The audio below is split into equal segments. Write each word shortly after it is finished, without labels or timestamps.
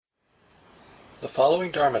The following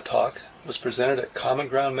Dharma talk was presented at Common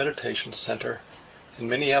Ground Meditation Center in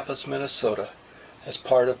Minneapolis, Minnesota, as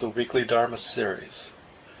part of the weekly Dharma series.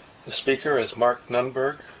 The speaker is Mark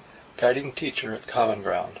Nunberg, guiding teacher at Common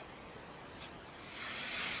Ground.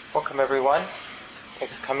 Welcome everyone.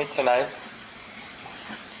 Thanks for coming tonight.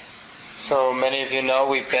 So many of you know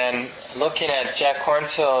we've been looking at Jack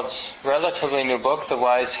Kornfield's relatively new book, The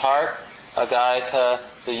Wise Heart, a guide to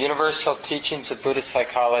the universal teachings of Buddhist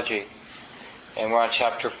psychology. And we're on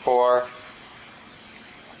chapter 4,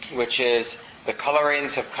 which is the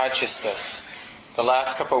colorings of consciousness. The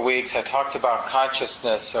last couple of weeks I talked about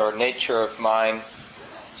consciousness or nature of mind.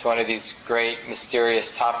 It's one of these great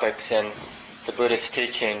mysterious topics in the Buddhist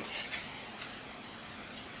teachings.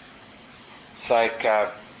 It's like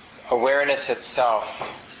awareness itself.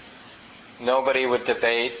 Nobody would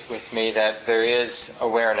debate with me that there is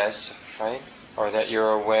awareness, right? Or that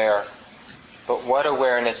you're aware. But what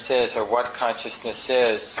awareness is, or what consciousness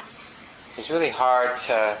is really hard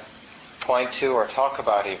to point to or talk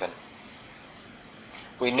about even.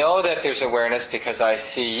 We know that there's awareness because I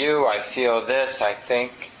see you, I feel this, I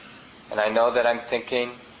think, and I know that I'm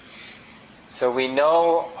thinking. So we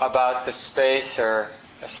know about the space, or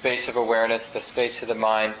a space of awareness, the space of the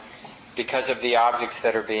mind, because of the objects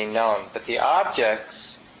that are being known. But the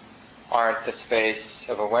objects aren't the space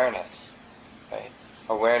of awareness, right?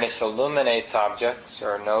 Awareness illuminates objects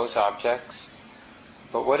or knows objects.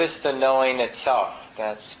 But what is the knowing itself,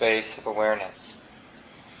 that space of awareness?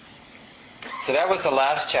 So that was the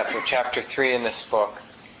last chapter, chapter 3 in this book.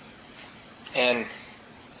 And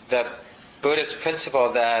the Buddhist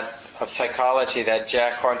principle of psychology that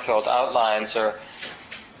Jack Kornfield outlines or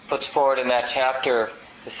puts forward in that chapter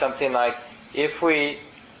is something like, if we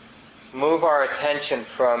move our attention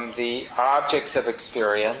from the objects of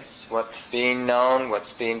experience, what's being known,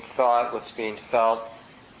 what's being thought, what's being felt,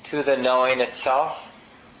 to the knowing itself,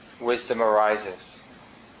 wisdom arises.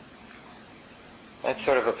 That's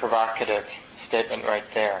sort of a provocative statement right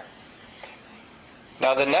there.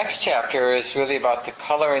 Now the next chapter is really about the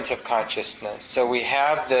colorings of consciousness. So we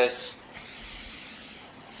have this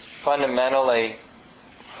fundamentally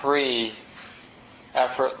free,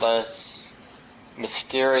 effortless,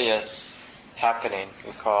 mysterious happening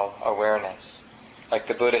we call awareness. Like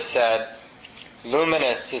the Buddha said,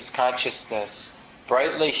 luminous is consciousness,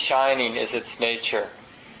 brightly shining is its nature.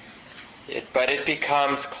 But it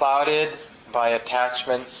becomes clouded by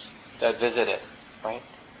attachments that visit it, right?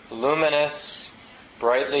 Luminous,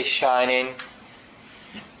 brightly shining,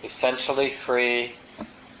 essentially free,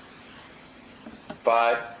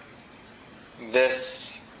 but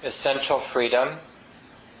this essential freedom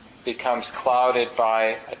becomes clouded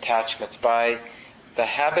by attachments, by the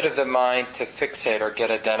habit of the mind to fixate or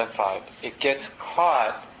get identified. It gets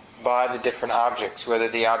caught by the different objects, whether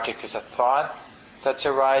the object is a thought that's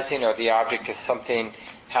arising or the object is something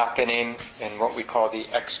happening in what we call the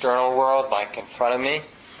external world, like in front of me.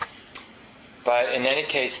 But in any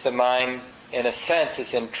case, the mind, in a sense,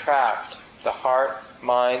 is entrapped. The heart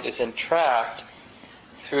mind is entrapped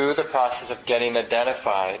through the process of getting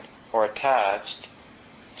identified or attached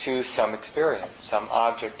to some experience, some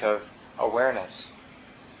object of awareness.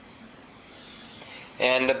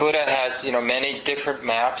 And the Buddha has, many different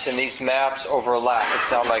maps, and these maps overlap. It's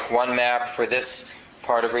not like one map for this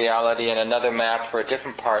part of reality and another map for a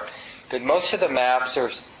different part. But most of the maps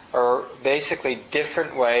are basically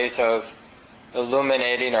different ways of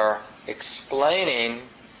illuminating or explaining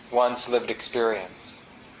one's lived experience.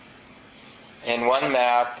 And one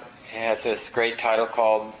map has this great title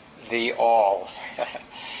called The All.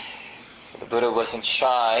 So the Buddha wasn't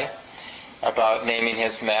shy about naming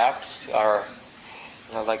his maps, or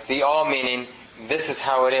like the all meaning this is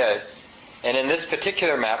how it is. And in this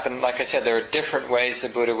particular map, and like I said, there are different ways the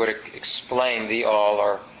Buddha would explain the all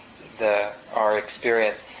or our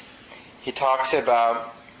experience. He talks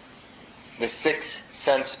about the 6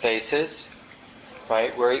 sense spaces,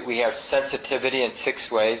 right? Where we have sensitivity in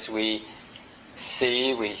 6 ways. We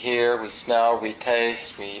see, we hear, we smell, we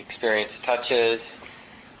taste, we experience touches,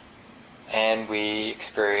 and we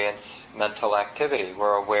experience mental activity.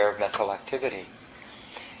 We're aware of mental activity.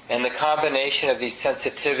 And the combination of these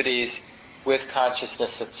sensitivities with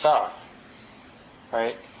consciousness itself,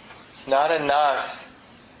 right? It's not enough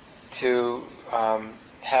to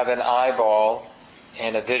have an eyeball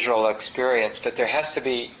and a visual experience, but there has to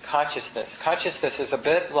be consciousness. Consciousness is a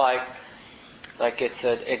bit like it's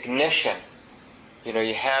an ignition.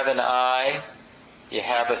 You have an eye, you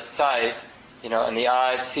have a sight, and the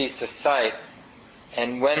eye sees the sight.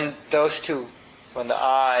 And when the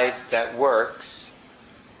eye that works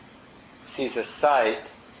sees a sight,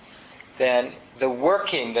 then the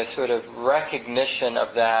working, the sort of recognition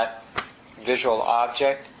of that visual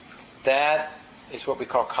object, that is what we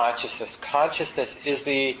call consciousness. Consciousness is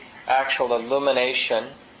the actual illumination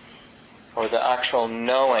or the actual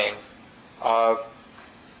knowing of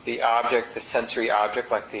the object, the sensory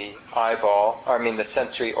object, like the eyeball, the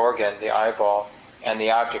sensory organ, the eyeball, and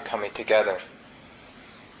the object coming together.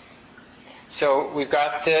 So we've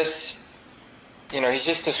got this, he's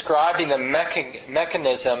just describing the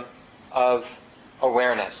mechanism of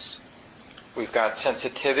awareness. We've got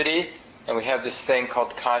sensitivity, and we have this thing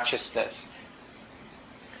called consciousness.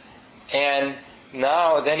 And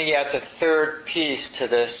now, then he adds a third piece to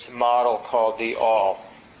this model called the all,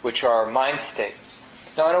 which are mind states.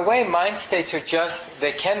 Now, in a way, mind states are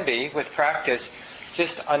they can be, with practice,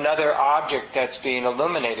 just another object that's being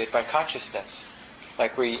illuminated by consciousness.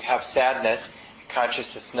 Like we have sadness,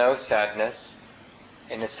 consciousness knows sadness.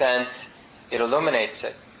 In a sense, it illuminates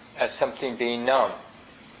it as something being known.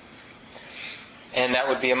 And that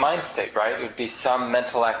would be a mind state, right? It would be some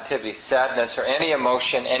mental activity. Sadness or any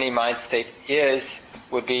emotion, any mind state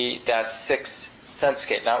would be that sixth sense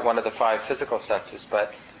gate, not one of the five physical senses,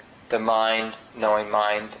 but the mind knowing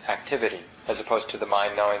mind activity, as opposed to the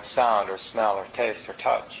mind knowing sound or smell or taste or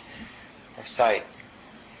touch or sight.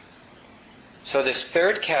 So this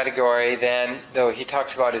third category then, though he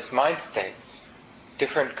talks about is mind states,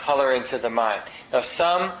 different colorings of the mind. Now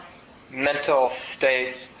some mental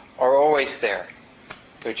states are always there.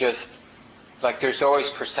 They're just, like there's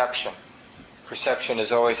always perception. Perception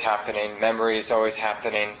is always happening, memory is always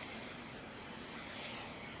happening.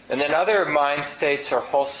 And then other mind states are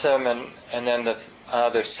wholesome, and then the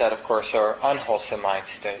other set, of course, are unwholesome mind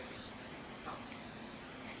states.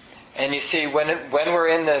 And you see, when we're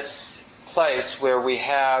in this place where we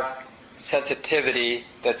have sensitivity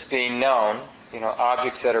that's being known,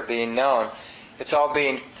 objects that are being known, it's all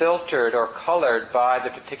being filtered or colored by the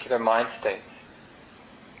particular mind states.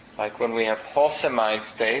 Like when we have wholesome mind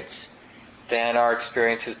states, then our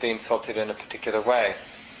experience is being filtered in a particular way.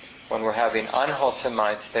 When we're having unwholesome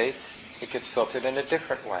mind states, it gets filtered in a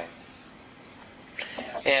different way.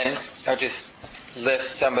 And I'll just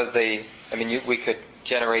list some of we could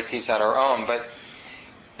generate these on our own, but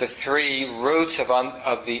the three roots of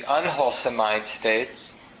the unwholesome mind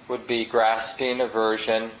states would be grasping,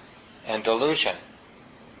 aversion, and delusion.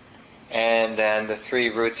 And then the three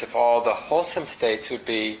roots of all the wholesome states would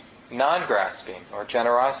be non-grasping or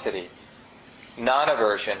generosity,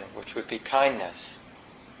 non-aversion, which would be kindness,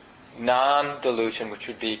 non-delusion, which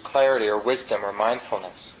would be clarity or wisdom or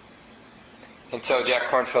mindfulness. And so Jack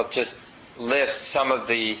Kornfield just lists some of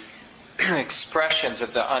the expressions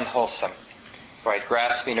of the unwholesome, right?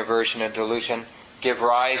 Grasping, aversion, and delusion give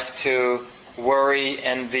rise to worry,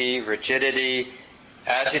 envy, rigidity,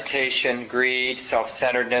 agitation, greed,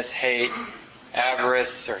 self-centeredness, hate,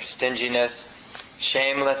 avarice or stinginess,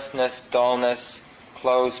 shamelessness, dullness,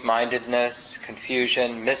 closed-mindedness,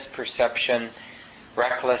 confusion, misperception,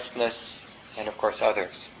 recklessness, and of course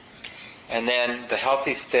others. And then the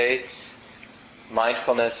healthy states,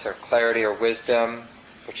 mindfulness or clarity or wisdom,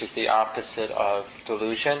 which is the opposite of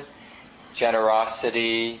delusion,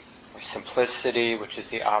 generosity or simplicity, which is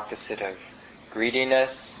the opposite of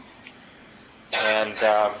greediness, and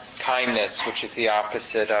kindness, which is the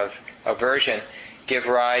opposite of aversion, give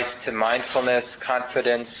rise to mindfulness,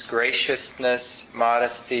 confidence, graciousness,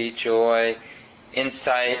 modesty, joy,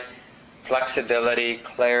 insight, flexibility,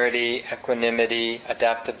 clarity, equanimity,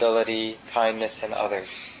 adaptability, kindness, and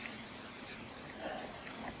others.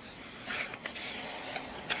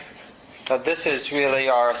 Now this is really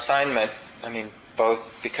our assignment, both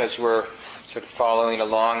because we're sort of following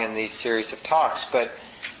along in these series of talks, but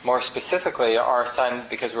more specifically our assignment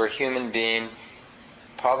because we're a human being,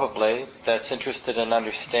 probably, that's interested in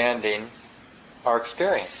understanding our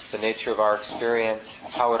experience, the nature of our experience,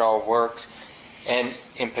 how it all works. And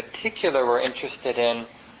in particular, we're interested in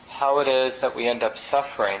how it is that we end up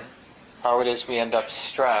suffering, how it is we end up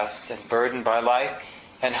stressed and burdened by life,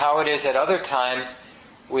 and how it is at other times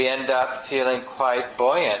we end up feeling quite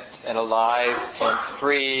buoyant and alive and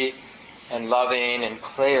free and loving and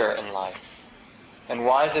clear in life. And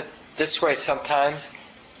why is it this way sometimes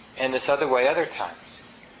and this other way other times?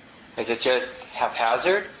 Is it just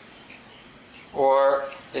haphazard? Or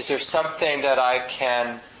is there something that I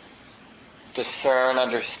can discern,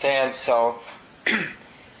 understand, so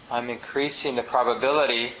I'm increasing the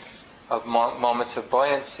probability of moments of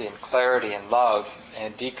buoyancy and clarity and love,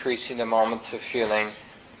 and decreasing the moments of feeling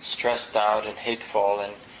stressed out and hateful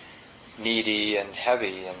and needy and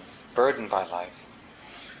heavy and burdened by life.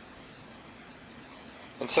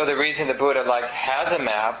 And so the reason the Buddha has a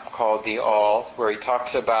map called the All, where he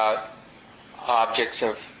talks about objects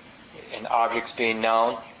being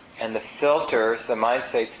known, and the filters, the mind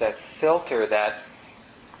states that filter, that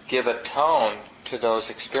give a tone to those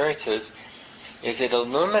experiences, is it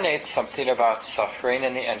illuminates something about suffering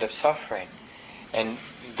and the end of suffering. And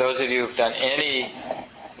those of you who've done any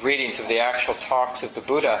readings of the actual talks of the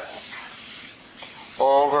Buddha,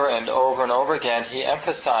 over and over and over again, he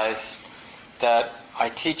emphasized that I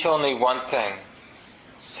teach only one thing: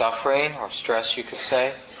 suffering, or stress you could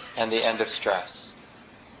say, and the end of stress.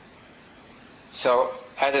 So,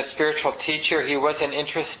 as a spiritual teacher, he wasn't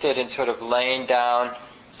interested in sort of laying down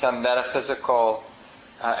some metaphysical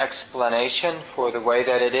explanation for the way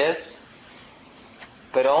that it is,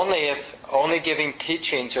 but only giving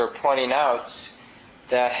teachings or pointing out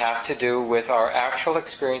that have to do with our actual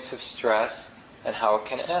experience of stress and how it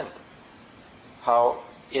can end. How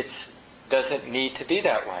it doesn't need to be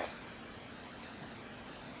that way.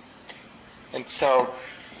 And so,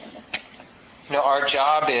 our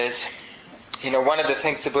job is, one of the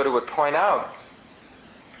things the Buddha would point out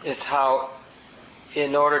is how,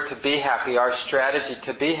 in order to be happy, our strategy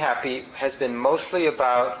to be happy has been mostly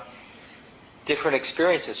about different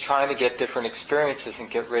experiences, trying to get different experiences and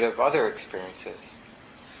get rid of other experiences.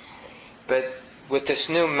 But with this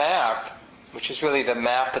new map, which is really the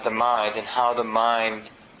map of the mind and how the mind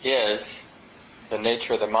is, the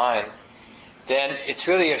nature of the mind, then it's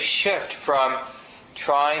really a shift from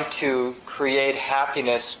trying to create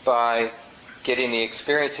happiness by getting the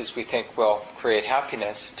experiences we think will create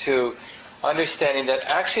happiness, to understanding that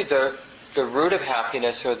actually the root of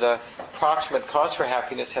happiness, or the proximate cause for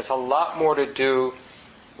happiness, has a lot more to do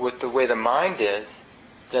with the way the mind is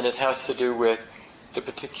than it has to do with the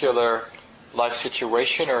particular life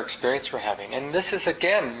situation or experience we're having. And this is,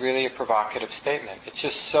 again, really a provocative statement. It's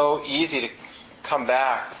just so easy to come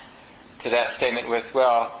back to that statement with,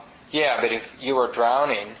 well, yeah, but if you were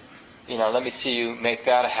drowning, let me see you make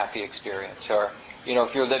that a happy experience. Or,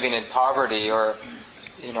 if you're living in poverty, or,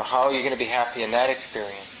 how are you going to be happy in that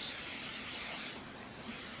experience?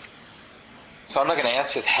 So I'm not going to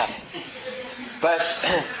answer that.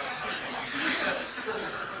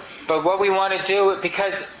 But what we want to do,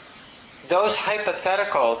 because those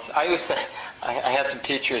hypotheticals, I had some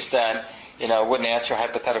teachers that, wouldn't answer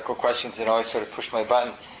hypothetical questions and always sort of push my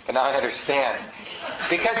buttons. But now I understand.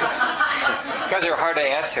 Because they're hard to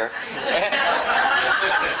answer.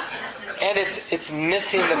 And it's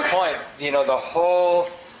missing the point. The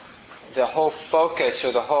whole focus,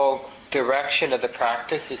 or the whole direction of the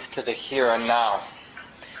practice, is to the here and now.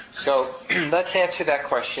 So let's answer that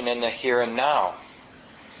question in the here and now.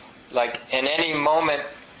 Like, in any moment,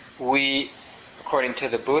 we, according to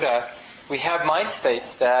the Buddha, we have mind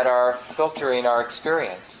states that are filtering our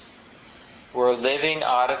experience. We're living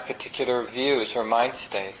out of particular views or mind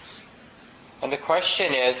states. And the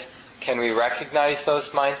question is, can we recognize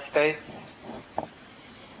those mind states?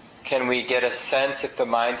 Can we get a sense if the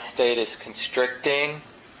mind state is constricting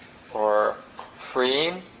or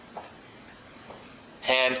freeing?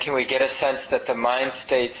 And can we get a sense that the mind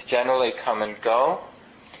states generally come and go?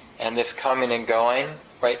 And this coming and going,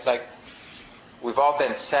 right? Like, we've all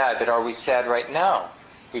been sad, but are we sad right now?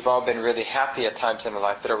 We've all been really happy at times in our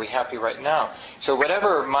life, but are we happy right now? So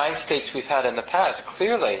whatever mind states we've had in the past,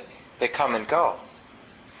 clearly they come and go.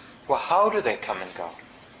 Well, how do they come and go?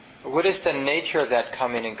 What is the nature of that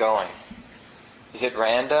coming and going? Is it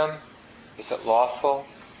random? Is it lawful?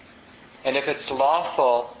 And if it's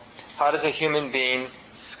lawful, how does a human being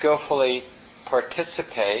skillfully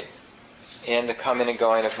participate in the coming and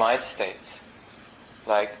going of mind states?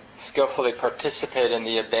 Like, skillfully participate in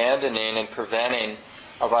the abandoning and preventing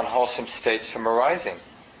of unwholesome states from arising,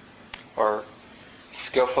 or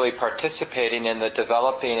skillfully participating in the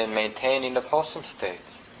developing and maintaining of wholesome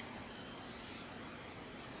states.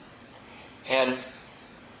 And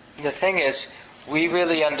the thing is, we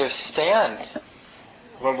really understand,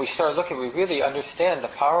 when we start looking, we really understand the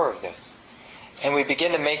power of this. And we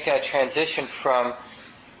begin to make that transition from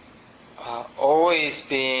always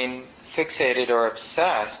being fixated or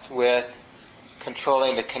obsessed with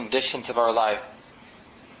controlling the conditions of our life,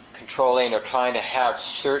 controlling or trying to have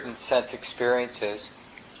certain sense experiences,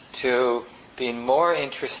 to being more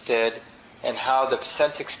interested in how the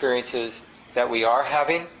sense experiences that we are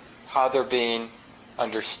having, how they're being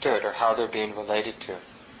understood or how they're being related to.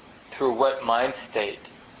 Through what mind state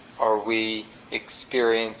are we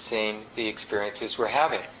experiencing the experiences we're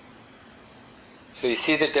having? So you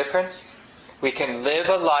see the difference? We can live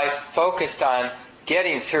a life focused on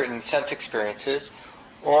getting certain sense experiences,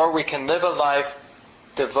 or we can live a life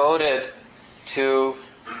devoted to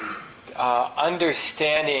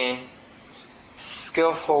understanding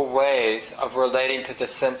skillful ways of relating to the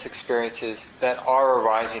sense experiences that are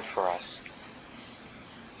arising for us.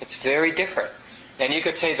 It's very different. And you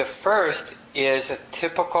could say the first is a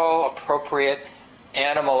typical, appropriate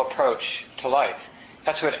animal approach to life.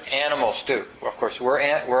 That's what animals do. Of course, we're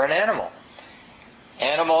an animal.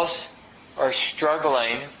 Animals are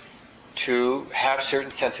struggling to have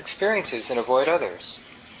certain sense experiences and avoid others.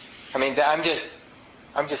 I mean, I'm just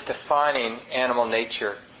defining animal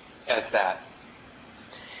nature as that.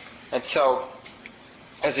 And so,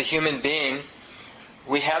 as a human being,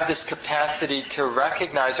 we have this capacity to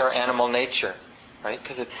recognize our animal nature, right?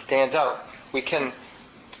 Because it stands out. We can,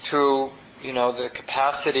 through the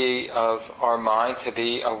capacity of our mind to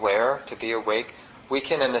be aware, to be awake, we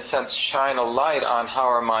can, in a sense, shine a light on how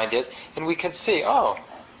our mind is, and we can see,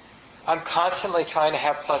 I'm constantly trying to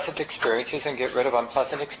have pleasant experiences and get rid of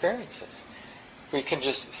unpleasant experiences. We can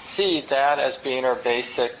just see that as being our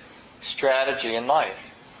basic strategy in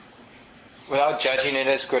life, without judging it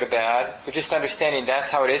as good or bad, but just understanding that's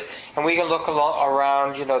how it is. And we can look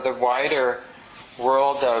around, the wider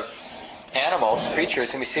world of animals,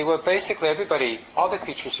 creatures, and we see, well, basically all the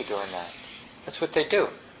creatures are doing that. That's what they do.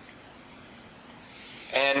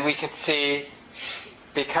 And we can see,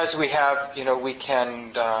 because we have, we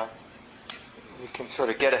can sort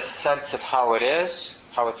of get a sense of how it is,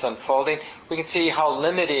 how it's unfolding. We can see how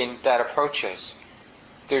limiting that approach is.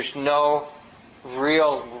 There's no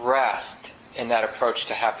real rest in that approach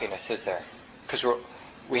to happiness, is there? Because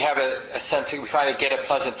we have a sense, we finally get a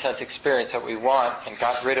pleasant sense experience that we want and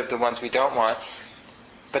got rid of the ones we don't want.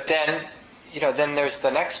 But then, then there's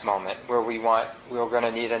the next moment where we're going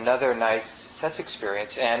to need another nice sense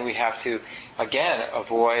experience, and we have to, again,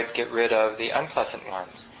 get rid of the unpleasant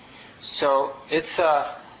ones. So it's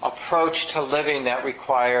a approach to living that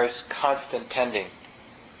requires constant tending.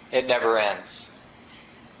 It never ends.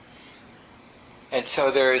 And so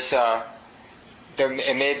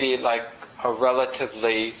it may be like a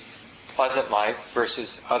relatively pleasant life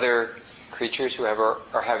versus other creatures who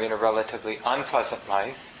are having a relatively unpleasant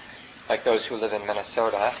life, like those who live in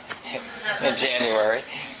Minnesota in January,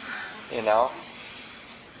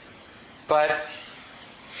 But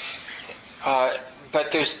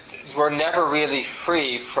we're never really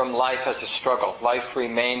free from life as a struggle. Life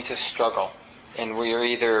remains a struggle, and we are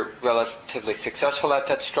either relatively successful at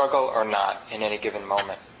that struggle or not in any given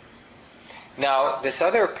moment. Now, this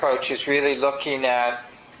other approach is really looking at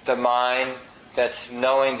the mind that's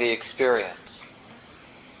knowing the experience.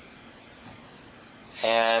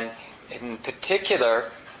 And in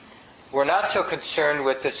particular, we're not so concerned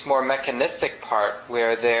with this more mechanistic part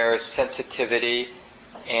where there's sensitivity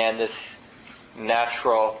and this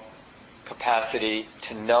natural capacity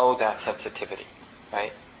to know that sensitivity,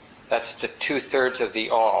 right? That's the 2/3 of the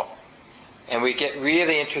all. And we get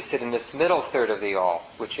really interested in this middle third of the all,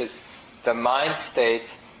 which is the mind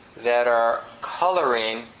states that are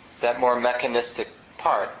coloring that more mechanistic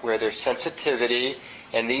part, where there's sensitivity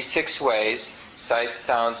in these 6 ways: sight,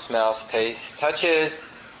 sound, smells, taste, touches,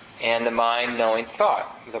 and the mind knowing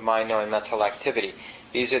thought, the mind knowing mental activity.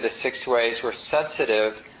 These are the 6 ways we're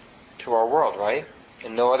sensitive to our world, right?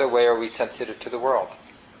 In no other way are we sensitive to the world.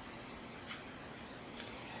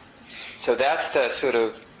 So that's the sort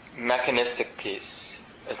of mechanistic piece.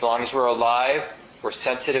 As long as we're alive, we're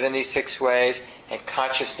sensitive in these 6 ways, and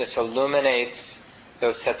consciousness illuminates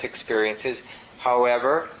those sets of experiences.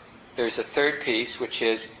 However, there's a third piece, which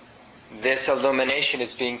is this illumination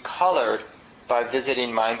is being colored by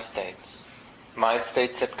visiting mind states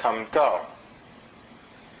that come and go.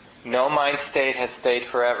 No mind state has stayed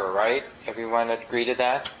forever, right? Everyone agree to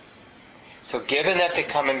that? So given that they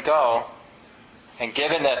come and go, and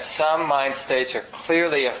given that some mind states are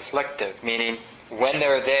clearly afflictive, meaning when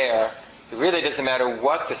they're there, it really doesn't matter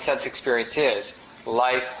what the sense experience is,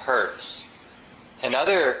 life hurts. And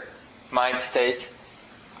other mind states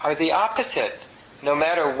are the opposite. No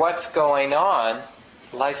matter what's going on,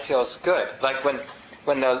 life feels good. Like when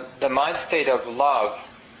the mind state of love,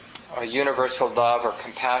 or universal love or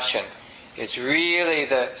compassion, is really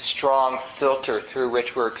the strong filter through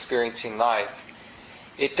which we're experiencing life.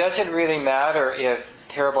 It doesn't really matter if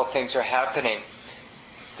terrible things are happening.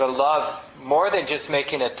 The love, more than just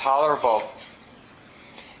making it tolerable,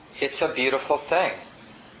 it's a beautiful thing.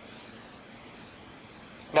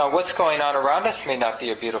 Now, what's going on around us may not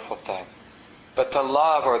be a beautiful thing, but the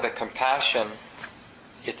love or the compassion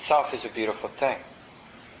itself is a beautiful thing.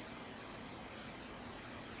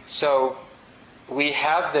 So we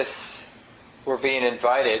have this, we're being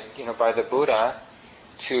invited, by the Buddha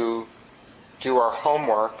to do our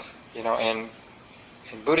homework, and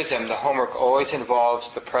in Buddhism the homework always involves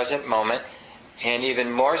the present moment And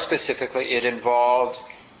even more specifically, it involves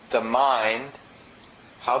the mind,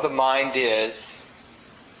 how the mind is,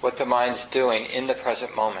 what the mind's doing in the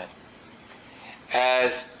present moment,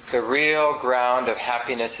 as the real ground of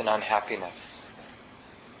happiness and unhappiness.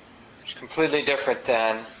 Which is completely different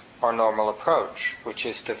than our normal approach, which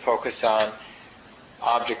is to focus on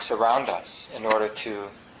objects around us in order to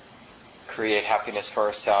create happiness for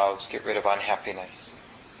ourselves, get rid of unhappiness.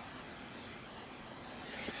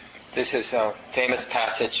 This is a famous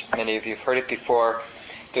passage. Many of you have heard it before.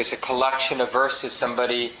 There's a collection of verses.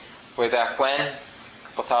 Somebody way back when, a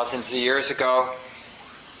couple thousands of years ago,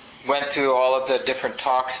 went through all of the different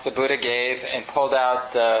talks the Buddha gave and pulled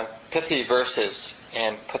out the pithy verses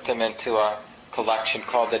and put them into a collection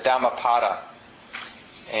called the Dhammapada.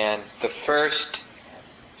 And the first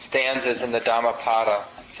stanzas in the Dhammapada,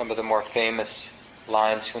 some of the more famous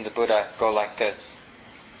lines from the Buddha, go like this.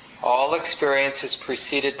 All experience is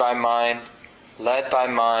preceded by mind, led by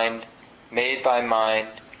mind, made by mind.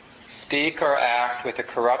 Speak or act with a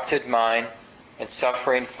corrupted mind, and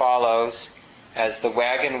suffering follows as the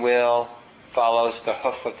wagon wheel follows the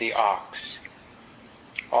hoof of the ox.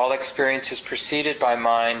 All experience is preceded by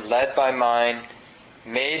mind, led by mind,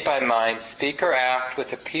 made by mind. Speak or act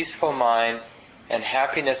with a peaceful mind, and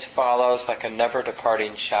happiness follows like a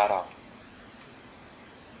never-departing shadow.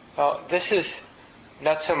 Well, this is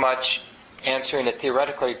not so much answering it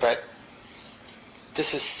theoretically, but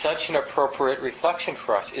this is such an appropriate reflection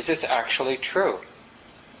for us. Is this actually true?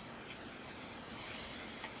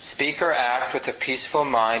 Speak or act with a peaceful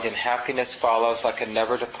mind, and happiness follows like a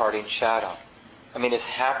never-departing shadow. I mean, is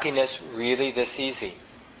happiness really this easy?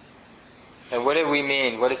 And what do we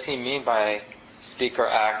mean? What does he mean by speak or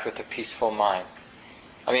act with a peaceful mind?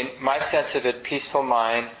 I mean, my sense of it, peaceful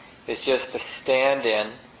mind, is just a stand-in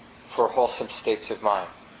for wholesome states of mind.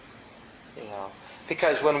 You know,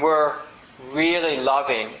 because when we're really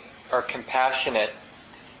loving or compassionate,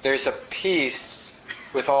 there's a peace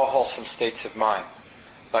with all wholesome states of mind.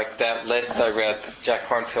 Like that list I read, Jack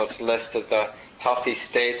Hornfield's list of the healthy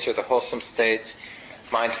states or the wholesome states: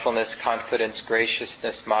 mindfulness, confidence,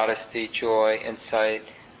 graciousness, modesty, joy, insight,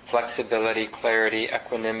 flexibility, clarity,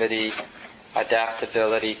 equanimity,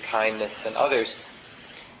 adaptability, kindness, and others.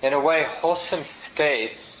 In a way, wholesome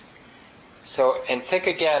states. So, and think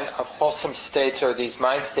again of wholesome states or these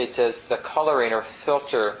mind states as the coloring or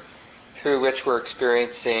filter through which we're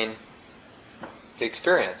experiencing the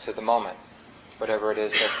experience of the moment, whatever it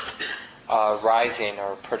is that's rising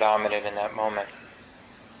or predominant in that moment.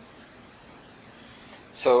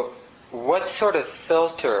 So, what sort of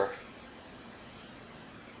filter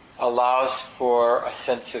allows for a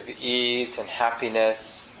sense of ease and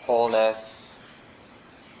happiness, wholeness,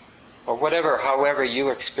 or whatever, however you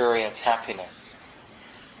experience happiness?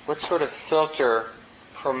 What sort of filter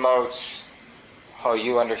promotes how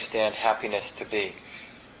you understand happiness to be?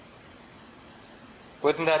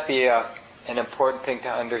 Wouldn't that be an important thing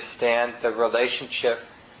to understand, the relationship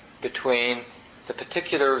between the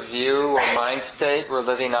particular view or mind state we're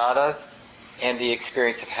living out of and the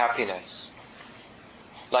experience of happiness?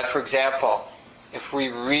 Like, for example, if we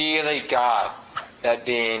really got that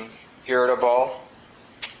being irritable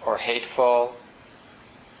or hateful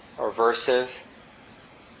or aversive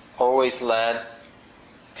always led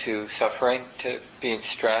to suffering, to being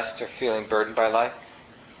stressed or feeling burdened by life,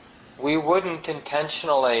 we wouldn't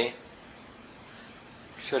intentionally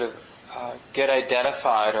sort of get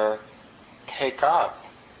identified or take up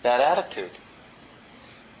that attitude.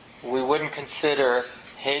 We wouldn't consider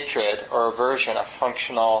hatred or aversion a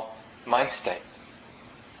functional mind state.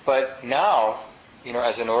 But now,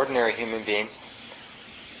 as an ordinary human being,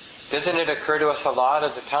 doesn't it occur to us a lot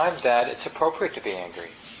of the time that it's appropriate to be angry?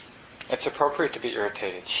 It's appropriate to be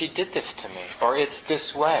irritated. She did this to me, or it's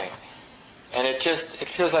this way. And it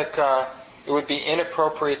feels like it would be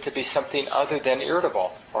inappropriate to be something other than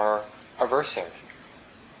irritable or aversive.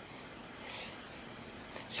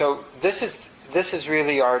 So this is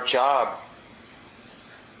really our job.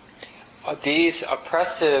 These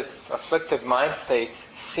oppressive, afflictive mind states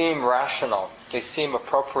seem rational. They seem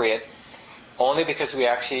appropriate only because we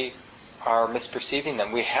actually are misperceiving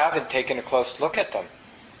them. We haven't taken a close look at them.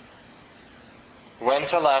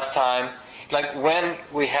 When's the last time, like when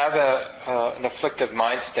we have an afflictive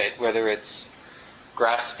mind state, whether it's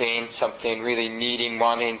grasping something, really needing,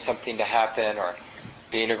 wanting something to happen, or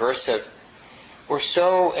being aversive, we're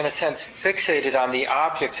so, in a sense, fixated on the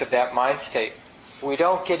objects of that mind state, we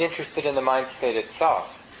don't get interested in the mind state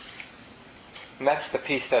itself. And that's the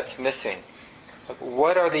piece that's missing. Like,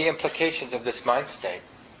 what are the implications of this mind state?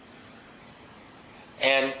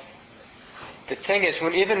 And the thing is,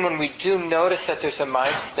 even when we do notice that there's a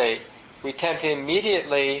mind state, we tend to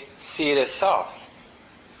immediately see it as self.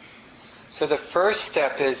 So the first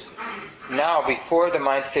step is now, before the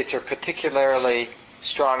mind states are particularly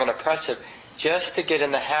strong and oppressive, just to get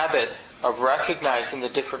in the habit of recognizing the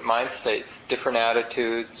different mind states, different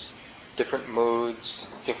attitudes, different moods,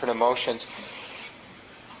 different emotions,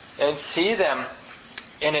 and see them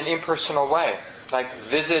in an impersonal way, like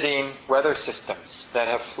visiting weather systems that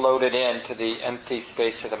have floated into the empty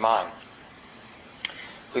space of the mind.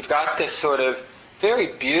 We've got this sort of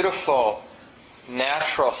very beautiful,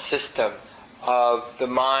 natural system of the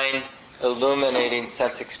mind illuminating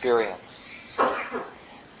sense experience.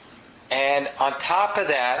 And on top of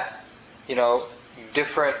that,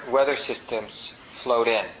 different weather systems float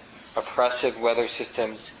in. Oppressive weather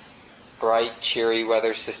systems, bright, cheery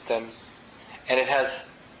weather systems. And it has,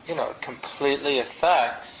 completely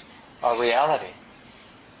affects our reality.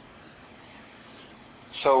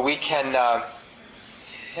 So we can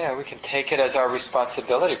take it as our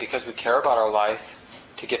responsibility, because we care about our life,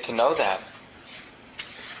 to get to know that.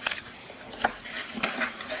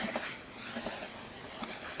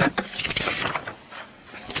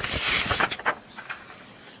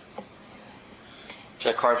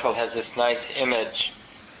 Jack Kornfield has this nice image,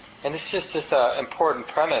 and it's just this important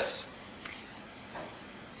premise.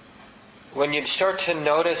 When you start to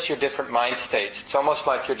notice your different mind states, it's almost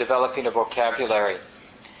like you're developing a vocabulary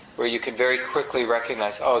where you can very quickly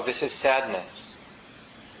recognize, oh, this is sadness,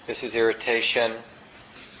 this is irritation,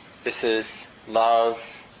 this is love,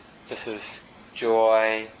 this is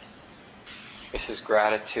joy, this is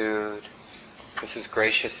gratitude, this is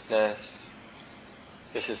graciousness,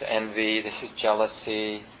 this is envy, this is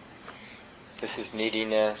jealousy, this is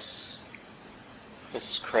neediness,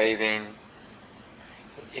 this is craving.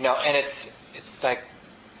 And it's like,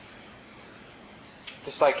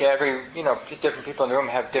 just like every, different people in the room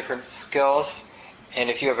have different skills, and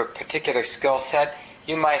if you have a particular skill set,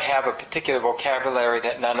 you might have a particular vocabulary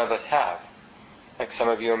that none of us have. Like some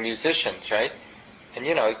of you are musicians, right?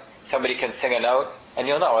 And somebody can sing a note, and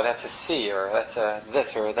you'll know, that's a C, or that's a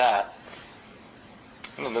this or that.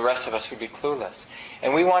 And the rest of us would be clueless.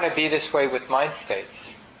 And we want to be this way with mind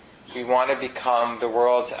states. We want to become the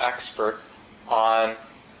world's expert on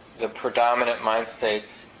the predominant mind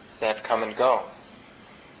states that come and go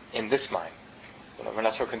in this mind. We're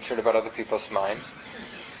not so concerned about other people's minds.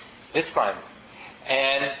 This mind.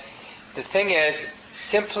 And the thing is,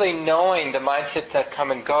 simply knowing the mindsets that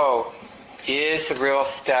come and go is a real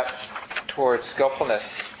step towards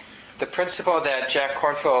skillfulness. The principle that Jack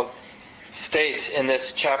Kornfield states in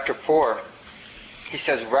this chapter 4, he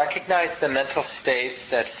says, recognize the mental states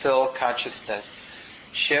that fill consciousness,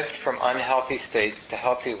 shift from unhealthy states to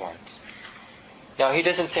healthy ones. Now he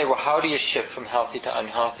doesn't say, well, how do you shift from healthy to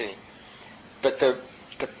unhealthy? But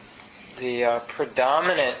the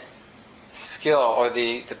predominant skill, or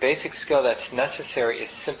the basic skill that's necessary, is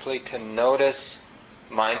simply to notice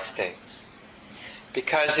mind states.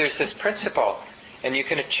 Because there's this principle, and you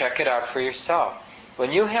can check it out for yourself.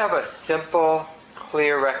 When you have a simple,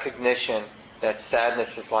 clear recognition that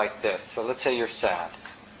sadness is like this, so let's say you're sad,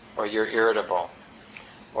 or you're irritable,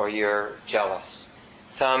 or you're jealous,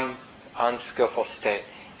 some unskillful state,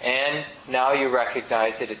 and now you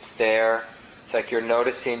recognize it, it's there. It's like you're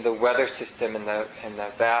noticing the weather system in the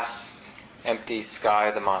vast, empty sky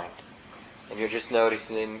of the mind, and you're just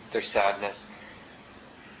noticing their sadness.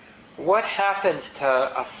 What happens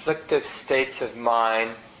to afflictive states of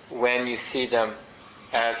mind when you see them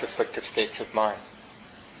as afflictive states of mind?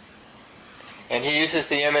 And he uses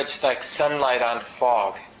the image like sunlight on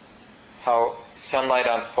fog, how sunlight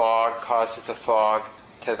on fog causes the fog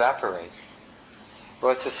to evaporate.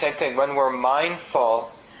 Well, it's the same thing. When we're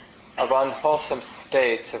mindful of unwholesome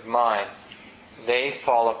states of mind, they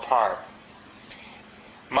fall apart.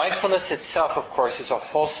 Mindfulness itself, of course, is a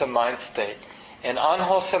wholesome mind state. And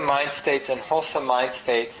unwholesome mind states and wholesome mind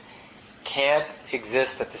states can't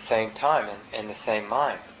exist at the same time in the same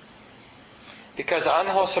mind. Because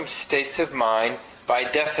unwholesome states of mind, by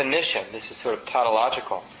definition, this is sort of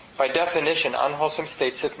tautological, by definition, unwholesome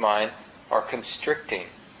states of mind are constricting.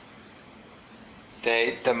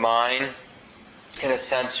 The mind, in a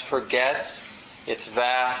sense, forgets its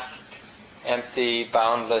vast, empty,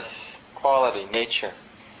 boundless quality, nature.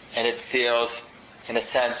 And it feels, in a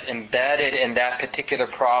sense, embedded in that particular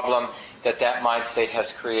problem that mind state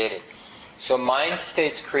has created. So mind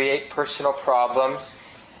states create personal problems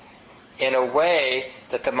in a way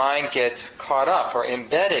that the mind gets caught up or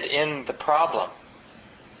embedded in the problem,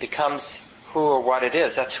 becomes who or what it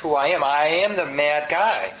is. That's who I am. I am the mad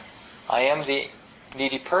guy. I am the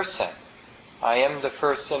needy person. I am the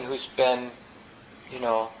person who's been,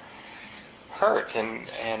 hurt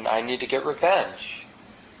and I need to get revenge.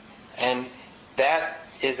 And that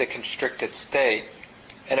is a constricted state.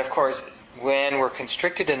 And of course, when we're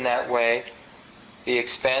constricted in that way, the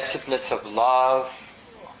expansiveness of love,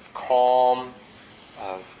 of calm,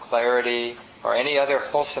 of clarity, or any other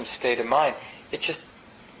wholesome state of mind, it's just,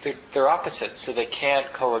 they're opposites, so they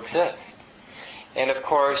can't coexist. And of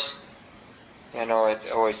course, it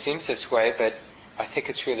always seems this way, but I think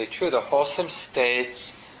it's really true. The wholesome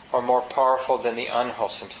states are more powerful than the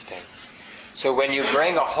unwholesome states. So when you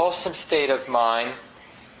bring a wholesome state of mind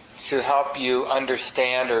to help you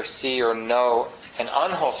understand or see or know an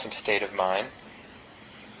unwholesome state of mind,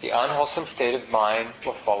 the unwholesome state of mind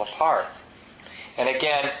will fall apart. And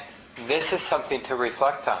again, this is something to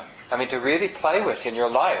reflect on. To really play with in your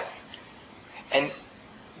life. And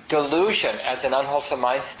delusion as an unwholesome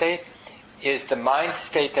mind state is the mind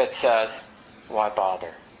state that says, why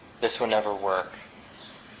bother? This will never work.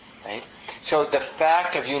 Right? So the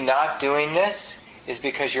fact of you not doing this is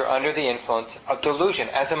because you're under the influence of delusion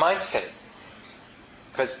as a mind state.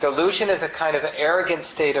 Because delusion is a kind of arrogant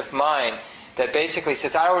state of mind that basically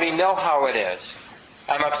says, I already know how it is.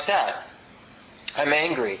 I'm upset. I'm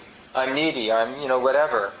angry. I'm needy. I'm,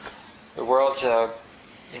 whatever. The world's a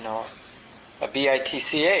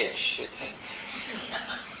bitch. It's,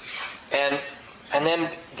 and then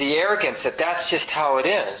the arrogance that that's just how it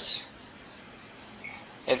is.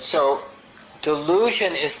 And so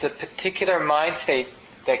delusion is the particular mind state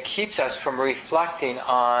that keeps us from reflecting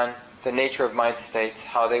on the nature of mind states,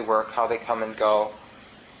 how they work, how they come and go,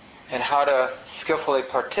 and how to skillfully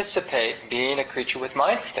participate being a creature with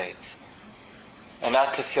mind states, and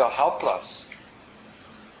not to feel helpless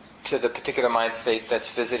to the particular mind state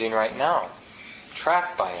that's visiting right now,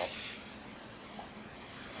 trapped by it.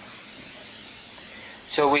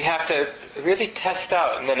 So we have to really test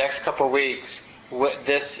out in the next couple of weeks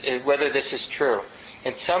whether this is true.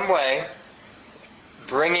 In some way,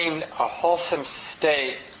 bringing a wholesome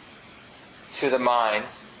state to the mind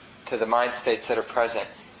states that are present,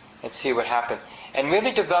 and see what happens. And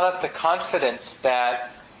really develop the confidence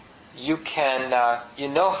that you can, you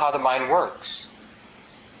know how the mind works.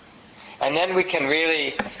 And then we can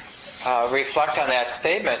really reflect on that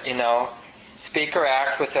statement, speak or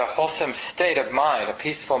act with a wholesome state of mind, a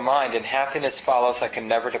peaceful mind, and happiness follows like a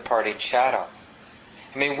never departing shadow.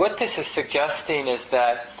 What this is suggesting is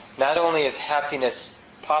that not only is happiness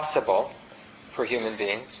possible for human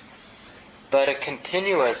beings, but a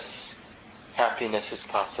continuous happiness is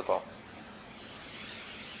possible.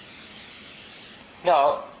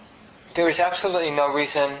 Now, there is absolutely no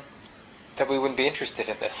reason that we wouldn't be interested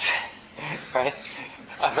in this, right?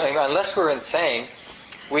 Unless we're insane,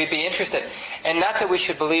 we'd be interested. And not that we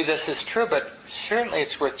should believe this is true, but certainly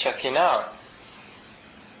it's worth checking out.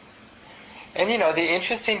 And the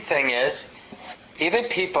interesting thing is, even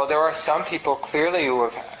there are some people clearly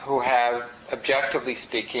who have, objectively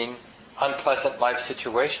speaking, unpleasant life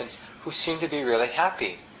situations, who seem to be really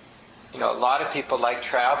happy. A lot of people like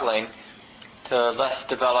traveling to less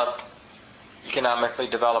developed, economically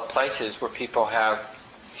developed places where people have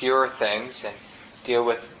fewer things and deal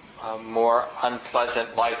with more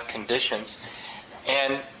unpleasant life conditions.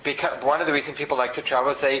 And one of the reasons people like to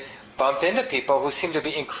travel is they bump into people who seem to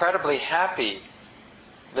be incredibly happy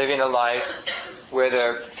living a life where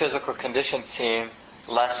their physical conditions seem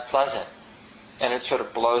less pleasant. And it sort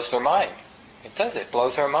of blows their mind. It does. It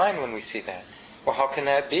blows our mind when we see that. Well, how can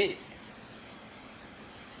that be?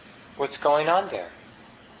 What's going on there?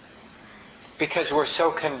 Because we're so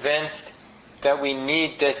convinced that we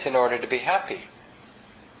need this in order to be happy.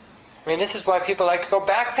 This is why people like to go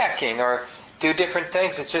backpacking or do different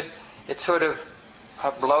things. It sort of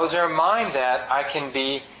blows our mind that I can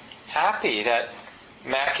be happy, that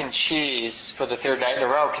mac and cheese for the third night in a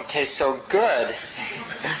row can taste so good,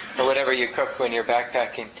 or whatever you cook when you're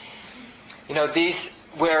backpacking. When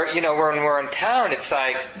we're in town, it's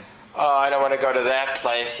like, oh, I don't want to go to that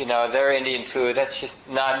place, their Indian food, that's just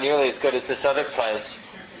not nearly as good as this other place.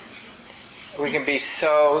 We can be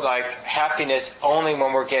so happiness only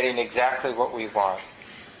when we're getting exactly what we want.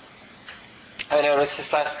 I noticed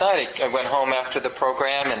this last night. I went home after the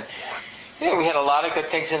program, and we had a lot of good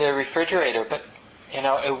things in the refrigerator, but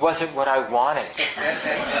it wasn't what I wanted.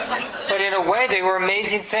 But in a way, they were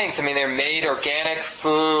amazing things. They made organic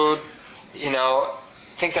food,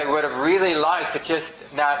 things I would have really liked, but just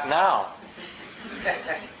not now.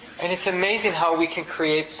 And it's amazing how we can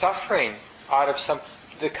create suffering out of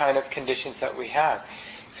the kind of conditions that we have.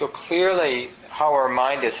 So clearly, how our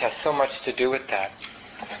mind is has so much to do with that.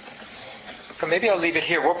 So maybe I'll leave it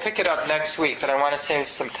here. We'll pick it up next week, but I want to save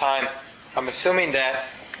some time. I'm assuming that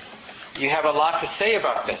you have a lot to say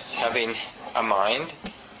about this, having a mind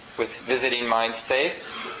with visiting mind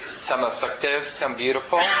states, some afflictive, some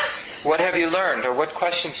beautiful. What have you learned, or what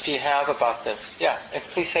questions do you have about this? Yeah, and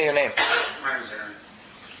please say your name. My name is Aaron.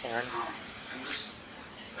 Aaron? I'm just,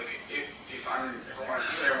 like, if I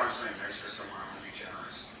want something nice for someone, I want to be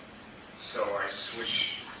generous. So I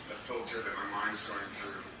switch the filter that my mind's going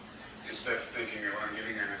through. Instead of thinking that what I'm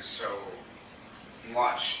giving them is so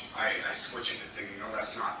much, I switch it to thinking, no,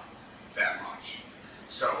 that's not that much.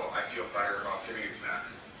 So I feel better about giving it to them.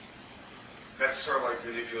 That's sort of like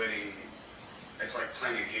manipulating, it's like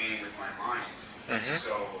playing a game with my mind. Mm-hmm.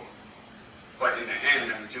 So, but in the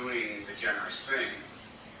end, I'm doing the generous thing.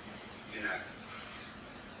 In that,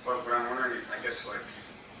 but I'm wondering, I guess, like,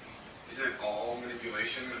 isn't it all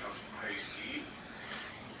manipulation of how you see?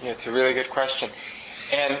 Yeah, it's a really good question.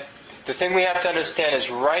 And the thing we have to understand is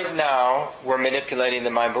right now we're manipulating the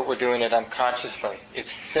mind, but we're doing it unconsciously.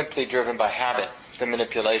 It's simply driven by habit, the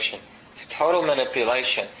manipulation. It's total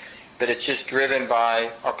manipulation, but it's just driven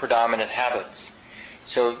by our predominant habits.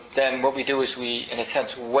 So then what we do is we, in a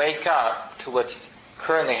sense, wake up to what's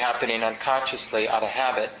currently happening unconsciously out of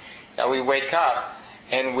habit. Now we wake up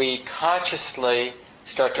and we consciously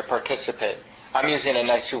start to participate. I'm using a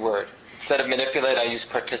nicer word. Instead of manipulate, I use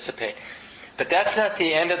participate. But that's not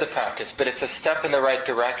the end of the practice, but it's a step in the right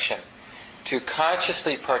direction. To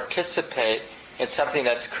consciously participate in something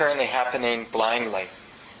that's currently happening blindly,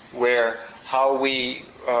 where how we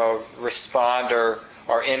respond or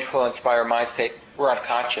are influenced by our mind state, we're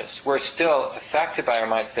unconscious. We're still affected by our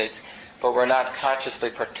mind states, but we're not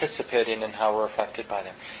consciously participating in how we're affected by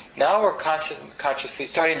them. Now we're consciously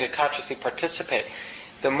starting to consciously participate.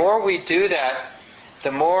 The more we do that,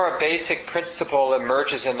 the more a basic principle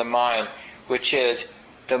emerges in the mind, which is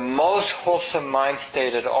the most wholesome mind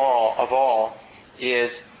state of all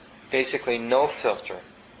is basically no filter.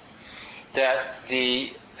 That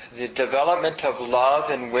the development of love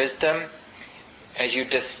and wisdom, as you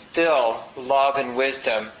distill love and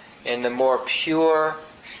wisdom in the more pure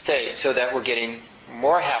state, so that we're getting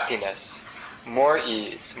more happiness, more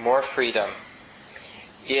ease, more freedom,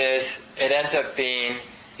 it ends up being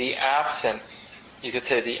the absence, you could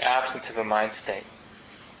say the absence of a mind state.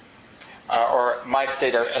 Or mind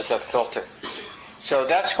state as a filter. So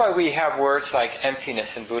that's why we have words like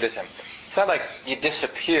emptiness in Buddhism. It's not like you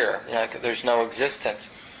disappear, like there's no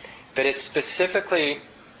existence, but it's specifically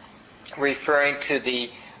referring to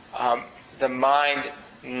the mind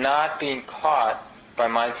not being caught by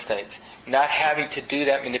mind states, not having to do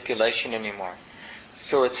that manipulation anymore.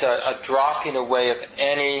 So it's a dropping away of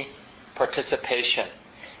any participation.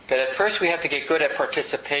 But at first we have to get good at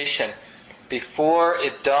participation before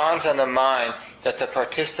it dawns on the mind that the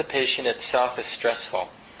participation itself is stressful.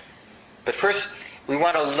 But first, we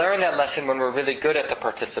want to learn that lesson when we're really good at the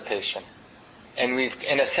participation. And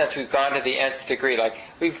in a sense, we've gone to the nth degree. Like,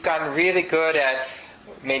 we've gotten really good at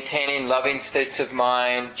maintaining loving states of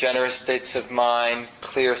mind, generous states of mind,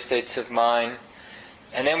 clear states of mind.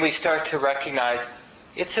 And then we start to recognize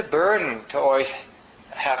it's a burden to always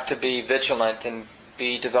have to be vigilant and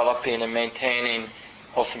be developing and maintaining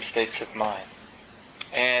wholesome states of mind.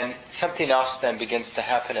 And something else then begins to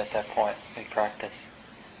happen at that point in practice.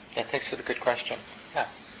 Yeah, thanks for the good question. Yeah.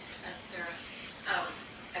 Sarah,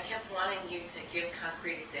 I kept wanting you to give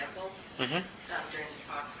concrete examples during the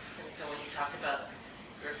talk. And so when you talked about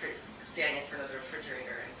standing in front of the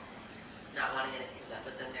refrigerator and not wanting anything that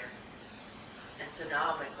was in there. And so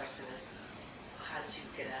now my question is, how did you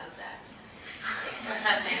get out of that?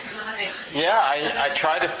 Yeah, I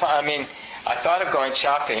tried to find, I thought of going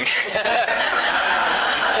shopping.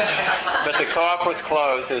 But the co-op was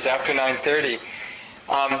closed. It was after 9:30.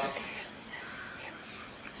 I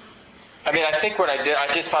think what I did, I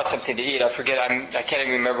just found something to eat. I can't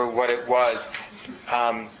even remember what it was.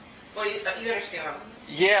 Well, you understand what I'm...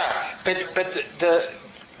 Yeah, but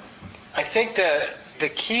I think the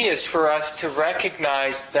key is for us to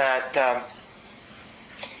recognize that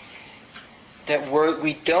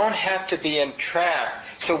we don't have to be entrapped.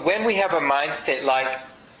 So when we have a mind state like,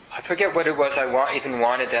 I forget what it was I even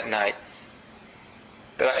wanted that night,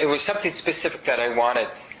 but it was something specific that I wanted.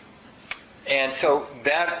 And so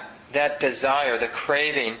that desire, the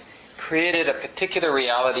craving, created a particular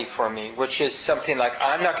reality for me, which is something like,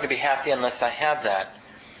 I'm not going to be happy unless I have that.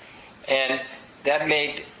 And that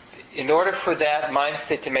made, in order for that mind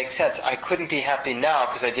state to make sense, I couldn't be happy now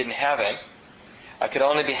because I didn't have it. I could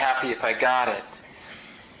only be happy if I got it.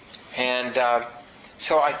 And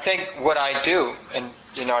so I think what I do, and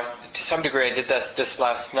to some degree I did this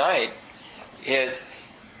last night, is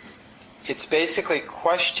it's basically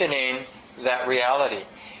questioning that reality.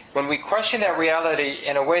 when we question that reality,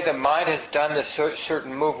 in a way the mind has done this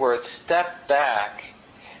certain move where it stepped back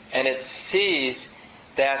and it sees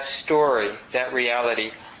that story, that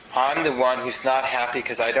reality. I'm the one who's not happy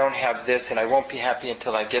because I don't have this, and I won't be happy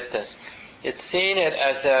until I get this. It's seeing it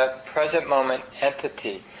as a present moment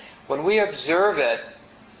entity. When we observe it,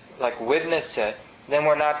 like witness it, then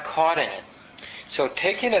we're not caught in it. So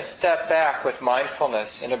taking a step back with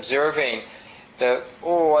mindfulness and observing the,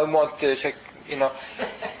 oh, I want this,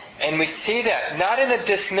 and we see that, not in a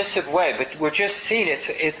dismissive way, but we're just seeing it.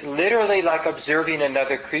 It's literally like observing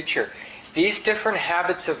another creature. These different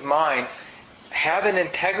habits of mind have an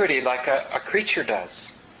integrity like a creature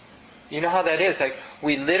does. You know how that is? Like,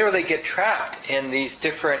 we literally get trapped in these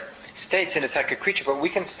different states, and it's like a creature, but we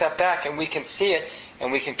can step back and we can see it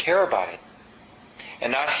and we can care about it.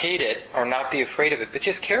 And not hate it or not be afraid of it, but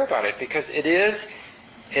just care about it, because it is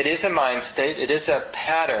a mind state, it is a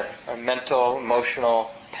pattern, a mental,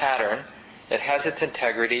 emotional pattern. It has its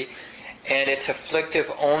integrity, and it's afflictive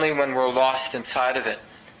only when we're lost inside of it.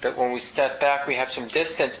 But when we step back, we have some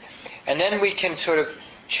distance, and then we can sort of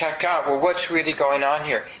check out, well, what's really going on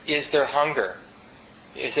here? Is there hunger?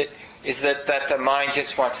 Is it that the mind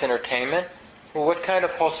just wants entertainment? Well, what kind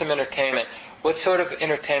of wholesome entertainment? What sort of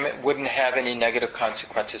entertainment wouldn't have any negative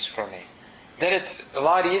consequences for me? Then it's a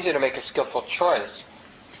lot easier to make a skillful choice.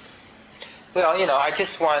 Well, I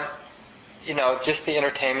just want, just the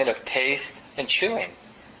entertainment of taste and chewing.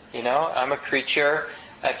 I'm a creature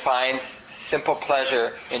that finds simple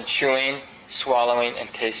pleasure in chewing, swallowing,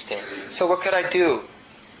 and tasting. So what could I do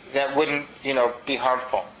that wouldn't, be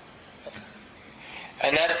harmful?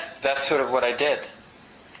 And that's sort of what I did.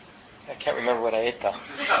 I can't remember what I ate, though.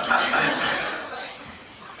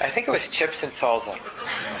 I think it was chips and salsa.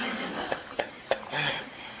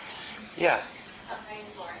 Yeah. My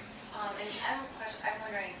name's Lauren. And I have a question. I'm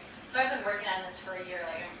wondering, so I've been working on this for a year.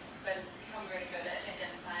 Like, I've become very good at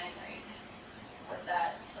identifying, like, what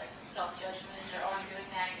that, like, self-judgment is, or, oh, I'm doing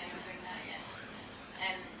that again, I'm doing that again.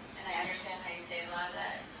 And I understand how you say a lot of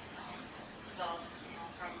that develops,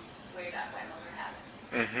 from way back by older habits.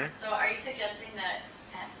 Mm-hmm. So are you suggesting that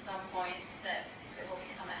at some point that it will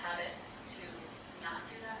become a habit to not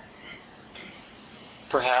do that?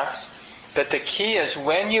 Perhaps. But the key is,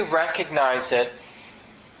 when you recognize it,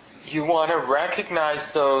 you want to recognize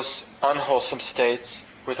those unwholesome states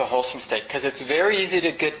with a wholesome state. Because it's very easy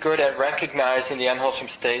to get good at recognizing the unwholesome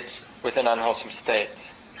states with an unwholesome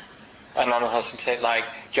state. An unwholesome state like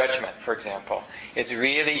judgment, for example. It's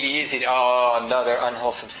really easy, another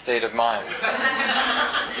unwholesome state of mind.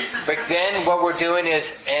 But then what we're doing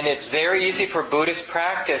is, and it's very easy for Buddhist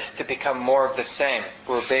practice to become more of the same.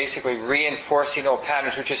 We're basically reinforcing old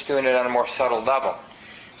patterns, we're just doing it on a more subtle level.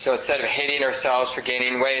 So instead of hating ourselves for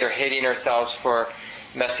gaining weight or hating ourselves for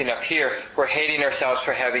messing up here, we're hating ourselves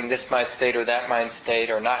for having this mind state or that mind state,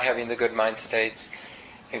 or not having the good mind states,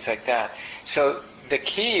 things like that. So the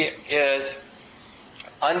key is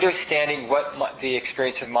understanding what the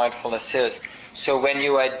experience of mindfulness is. So when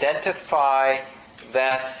you identify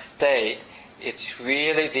that state, it's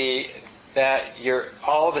really that you're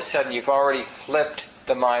all of a sudden you've already flipped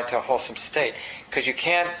the mind to a wholesome state, because you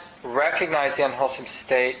can't recognize the unwholesome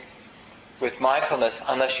state with mindfulness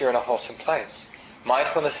unless you're in a wholesome place.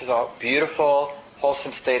 Mindfulness is a beautiful,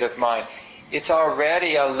 wholesome state of mind. It's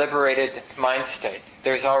already a liberated mind state.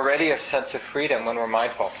 There's already a sense of freedom when we're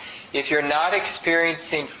mindful. If you're not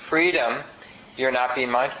experiencing freedom, you're not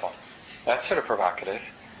being mindful. That's sort of provocative.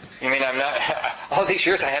 I'm not, all these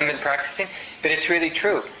years I haven't been practicing, but it's really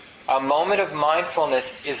true. A moment of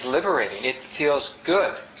mindfulness is liberating. It feels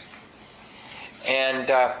good. And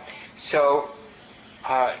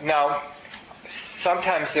now,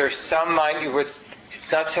 sometimes there's some mind,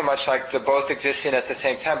 it's not so much like they're both existing at the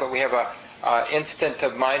same time, but we have a instant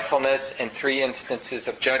of mindfulness and 3 instances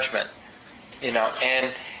of judgment.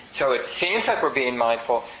 And so it seems like we're being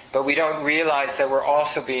mindful, but we don't realize that we're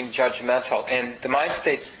also being judgmental. And the mind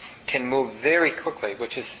states can move very quickly,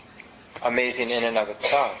 which is amazing in and of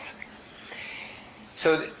itself.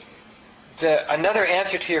 So another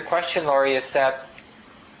answer to your question, Laurie, is that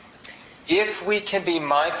if we can be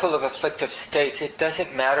mindful of afflictive states, it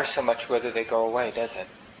doesn't matter so much whether they go away, does it?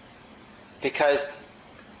 Because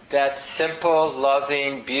that simple,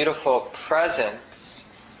 loving, beautiful presence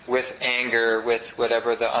with anger, with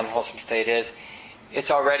whatever the unwholesome state is,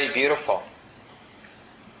 it's already beautiful.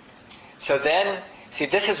 So then, see,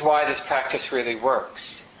 this is why this practice really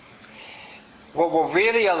works. What will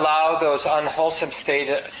really allow those unwholesome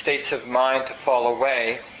states of mind to fall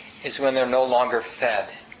away is when they're no longer fed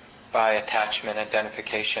by attachment,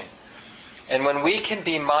 identification. And when we can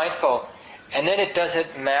be mindful, and then it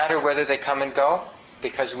doesn't matter whether they come and go,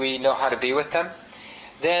 because we know how to be with them,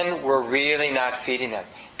 then we're really not feeding them.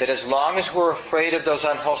 But as long as we're afraid of those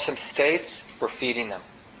unwholesome states, we're feeding them.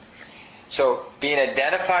 So being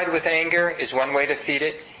identified with anger is one way to feed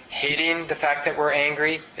it. Hating the fact that we're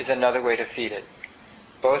angry is another way to feed it.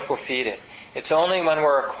 Both will feed it. It's only when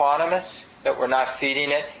we're equanimous that we're not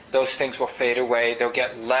feeding it, those things will fade away. They'll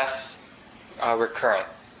get less recurrent.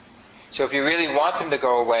 So if you really want them to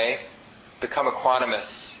go away, become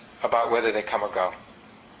equanimous about whether they come or go.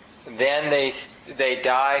 Then they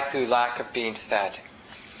die through lack of being fed.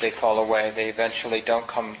 They fall away. They eventually don't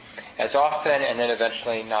come as often, and then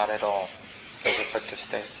eventually not at all, those afflictive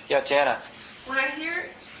states. Yeah, Jana. When I hear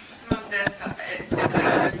some of this,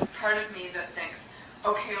 there's this part of me that thinks,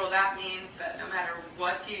 okay, well that means that no matter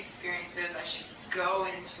what the experience is, I should go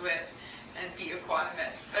into it and be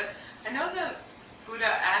equanimous. But I know the Buddha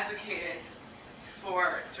advocated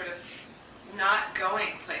for sort of not going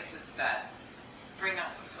places that bring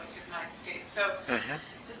up afflictive mind states. So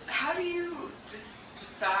how do you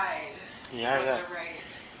decide the right...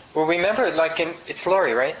 Well, remember, it's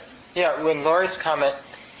Lori, right? Yeah, when Lori's comment,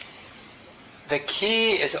 the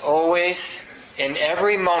key is always, in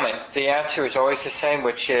every moment, the answer is always the same,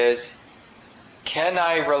 which is, can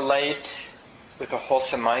I relate with a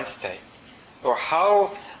wholesome mind state? Or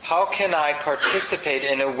how can I participate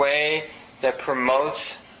in a way that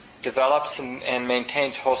promotes, develops, and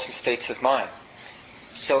maintains wholesome states of mind?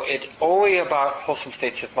 So it's always about wholesome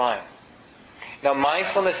states of mind. Now,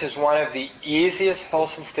 mindfulness is one of the easiest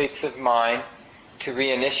wholesome states of mind to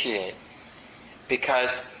reinitiate,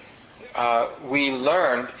 because we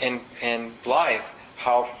learn in life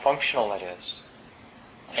how functional it is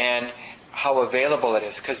and how available it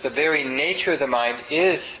is, because the very nature of the mind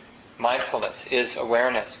is mindfulness, is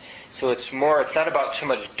awareness. So it's not about too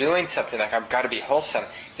much doing something like I've got to be wholesome.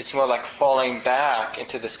 It's more like falling back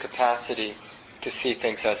into this capacity to see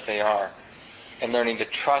things as they are and learning to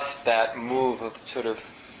trust that move of sort of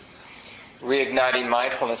reigniting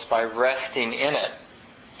mindfulness by resting in it.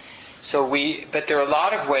 But there are a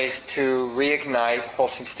lot of ways to reignite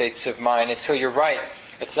wholesome states of mind. And so you're right.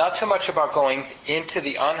 It's not so much about going into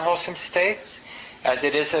the unwholesome states as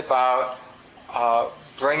it is about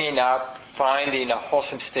bringing up, finding a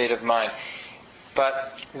wholesome state of mind.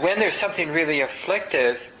 But when there's something really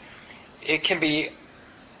afflictive, it can be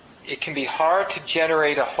hard to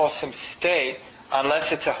generate a wholesome state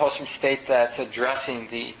unless it's a wholesome state that's addressing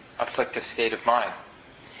the afflictive state of mind.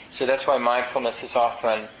 So that's why mindfulness is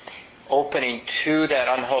often opening to that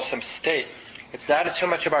unwholesome state. It's not so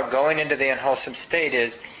much about going into the unwholesome state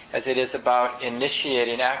as it is about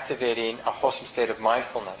initiating, activating a wholesome state of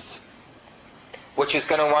mindfulness, which is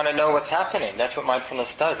going to want to know what's happening. That's what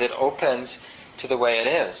mindfulness does. It opens to the way it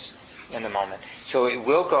is in the moment. So it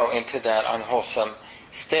will go into that unwholesome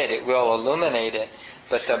state. It will illuminate it.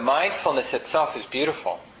 But the mindfulness itself is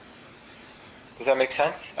beautiful. Does that make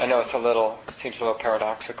sense? I know it seems a little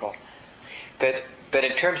paradoxical. But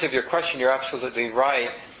in terms of your question, you're absolutely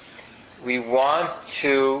right. We want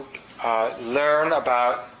to learn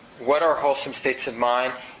about what are wholesome states of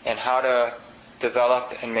mind and how to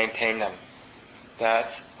develop and maintain them.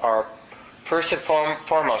 That's our first and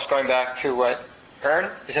foremost, going back to what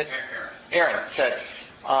Aaron said.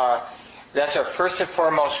 That's our first and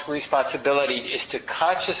foremost responsibility, is to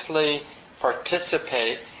consciously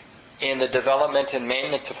participate in the development and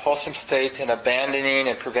maintenance of wholesome states and abandoning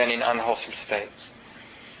and preventing unwholesome states.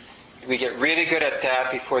 We get really good at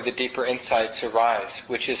that before the deeper insights arise,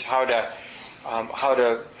 which is how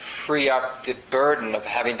to free up the burden of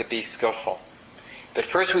having to be skillful. But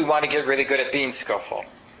first we want to get really good at being skillful,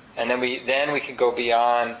 and then we can go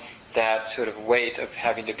beyond that sort of weight of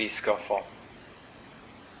having to be skillful.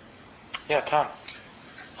 Yeah, Tom.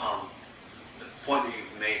 The point that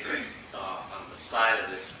you've made on the side of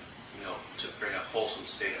this, to bring a wholesome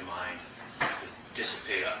state of mind, to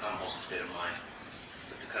dissipate an unwholesome state of mind.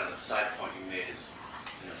 But the kind of the side point you made is,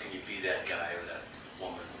 can you be that guy or that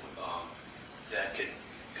woman that can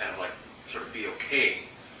kind of like sort of be okay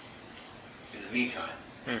in the meantime?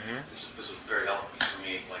 Mm-hmm. This was very helpful for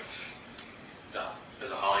me. Like, as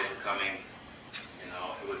the holidays were coming,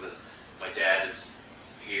 it was my dad is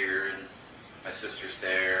here and my sister's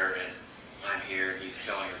there and I'm here and he's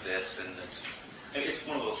telling her this, and it's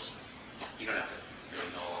one of those, you don't have to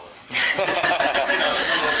really know all of it. It's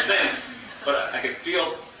one of those things. But I could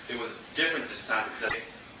feel it was different this time because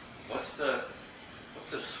what's the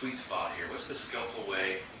sweet spot here? What's the skillful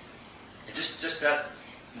way? And just that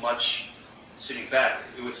much sitting back,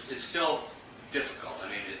 it's still difficult. I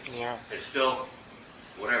mean, it's still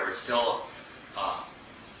whatever. It's still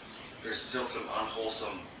there's still some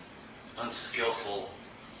unwholesome, unskillful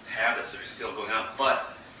habits that are still going on.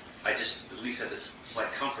 But I just at least had this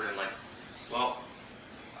slight comfort in like, well,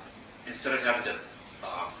 instead of having to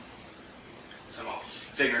somehow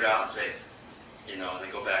figure it out and say, and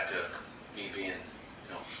then go back to me being,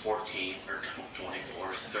 14 or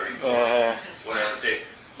 24, 34, whatever, and say,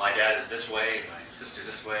 my dad is this way, my sister's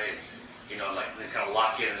this way, like then kind of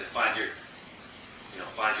lock in and then find your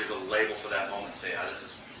little label for that moment and say, this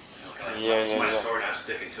is, kind of this is my story and I'm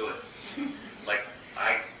sticking to it. Like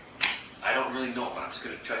I don't really know, but I'm just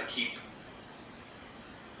going to try to keep,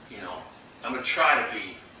 I'm going to try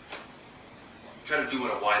to do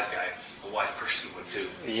what a wise person would do.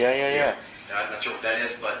 Yeah. And I'm not sure what that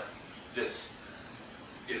is, but this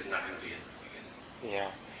is not going to be it.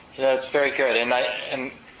 Yeah, it's very good.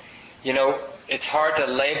 And it's hard to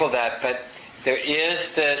label that, but there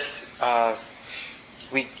is this,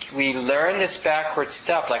 we learn this backward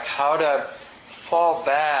step, like how to fall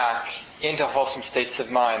back into wholesome states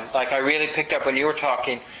of mind. Like I really picked up when you were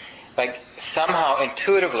talking, like somehow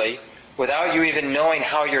intuitively, without you even knowing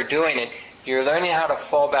how you're doing it, you're learning how to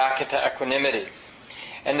fall back into equanimity.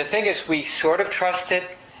 And the thing is, we sort of trust it,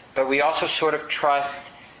 but we also sort of trust,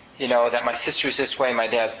 that my sister's this way, my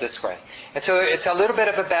dad's this way. And so it's a little bit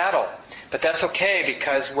of a battle. But that's okay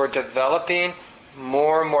because we're developing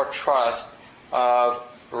more and more trust of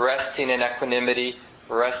resting in equanimity,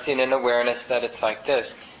 resting in awareness that it's like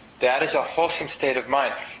this. That is a wholesome state of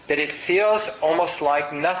mind. That it feels almost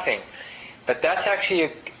like nothing. But that's actually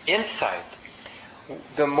an insight.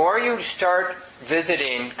 The more you start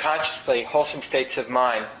visiting consciously wholesome states of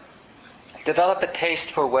mind, develop a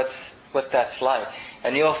taste for what that's like.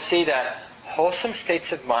 And you'll see that wholesome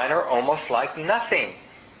states of mind are almost like nothing.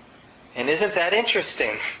 And isn't that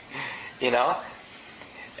interesting? And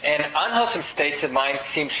unwholesome states of mind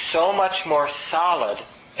seem so much more solid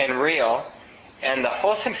and real, and the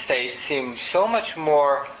wholesome states seem so much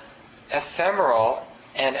more ephemeral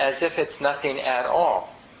and as if it's nothing at all.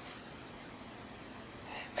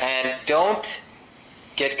 And don't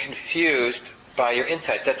get confused by your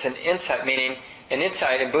insight. That's an insight, meaning an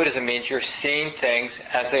insight in Buddhism means you're seeing things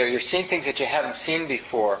as they are. You're seeing things that you haven't seen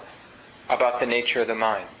before about the nature of the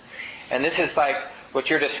mind. And this is like what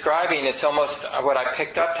you're describing. It's almost what I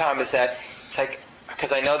picked up, Tom, is that it's like,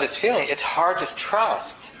 because I know this feeling, it's hard to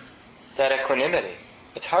trust that equanimity.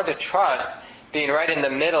 It's hard to trust being right in the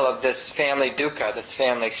middle of this family dukkha, this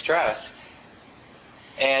family stress,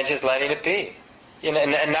 and just letting it be.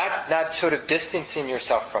 And not sort of distancing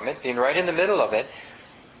yourself from it, being right in the middle of it,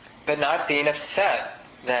 but not being upset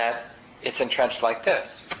that it's entrenched like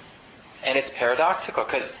this. And it's paradoxical,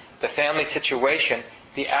 because the family situation,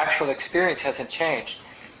 the actual experience hasn't changed,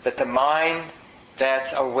 but the mind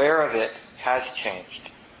that's aware of it has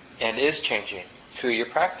changed, and is changing through your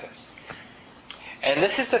practice. And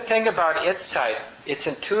this is the thing about insight. It's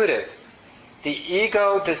intuitive. The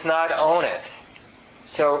ego does not own it.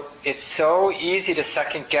 So it's so easy to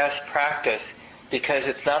second-guess practice because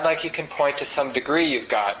it's not like you can point to some degree you've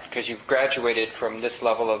got because you've graduated from this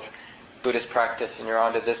level of Buddhist practice and you're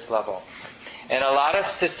on to this level. And a lot of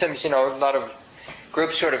systems, a lot of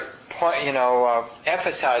groups sort of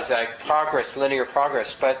emphasize that progress, linear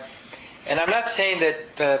progress. And I'm not saying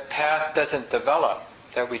that the path doesn't develop,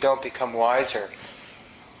 that we don't become wiser.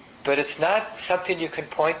 But it's not something you can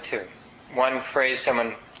point to. One phrase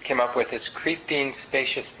someone came up with is creeping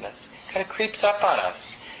spaciousness. It kind of creeps up on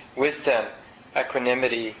us. Wisdom,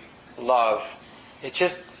 equanimity, love. It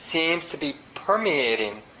just seems to be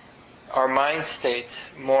permeating our mind states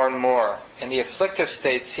more and more. And the afflictive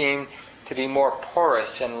states seem to be more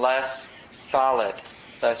porous and less solid,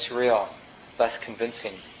 less real, less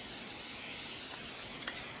convincing.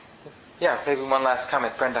 Yeah, maybe one last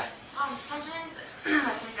comment. Brenda. Sometimes I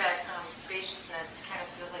think that spaciousness kind of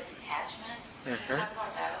feels like detachment. Can you talk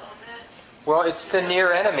about that a little bit? Well, it's the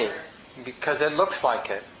near enemy because it looks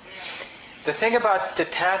like it. Yeah. The thing about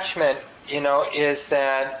detachment, is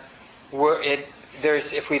that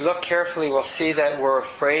if we look carefully, we'll see that we're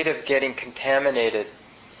afraid of getting contaminated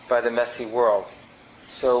by the messy world.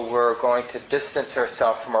 So we're going to distance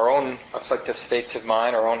ourselves from our own afflictive states of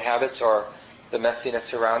mind, our own habits, or the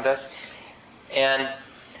messiness around us. And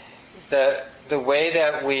the way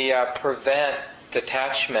that we prevent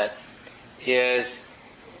detachment is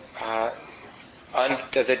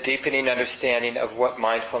the deepening understanding of what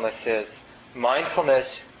mindfulness is.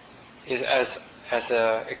 Mindfulness is as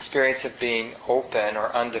an experience of being open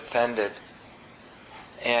or undefended.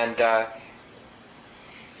 And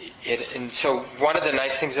so one of the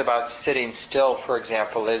nice things about sitting still, for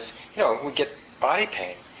example, is, we get body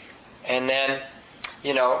pain. And then,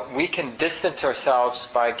 we can distance ourselves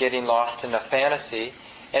by getting lost in a fantasy.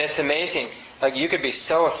 And it's amazing. Like you could be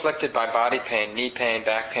so afflicted by body pain, knee pain,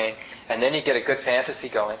 back pain, and then you get a good fantasy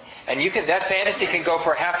going. And that fantasy can go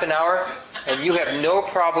for half an hour, and you have no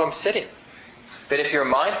problem sitting. But if you're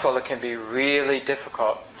mindful, it can be really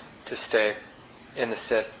difficult to stay in the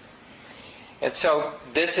sit. And so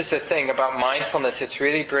this is the thing about mindfulness. It's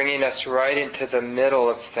really bringing us right into the middle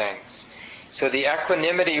of things. So the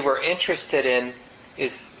equanimity we're interested in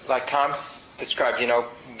is, like Tom described,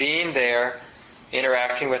 being there,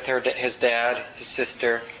 interacting with his dad, his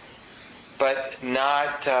sister, but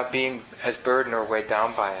not being as burdened or weighed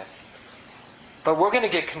down by it. But we're going to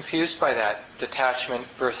get confused by that, detachment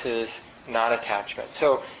versus non-attachment.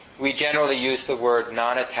 So we generally use the word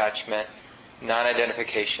non-attachment,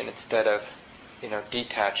 non-identification, instead of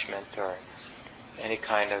detachment or any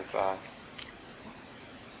kind of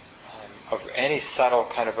any subtle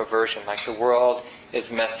kind of aversion, like the world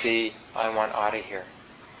is messy, I want out of here.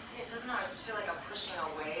 It doesn't always feel like I'm pushing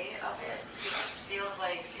away of it. It just feels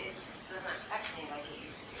like it doesn't affect me like it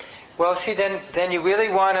used to. Well, see, then you really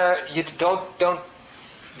want to, you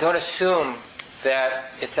don't assume that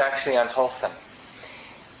it's actually unwholesome.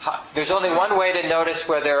 There's only one way to notice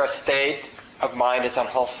whether a state of mind is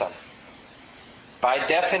unwholesome. By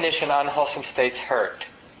definition, unwholesome states hurt.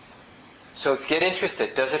 So get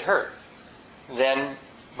interested. Does it hurt? Then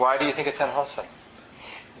why do you think it's unwholesome?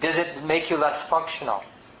 Does it make you less functional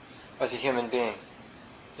as a human being?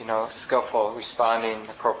 Skillful, responding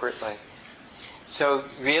appropriately. So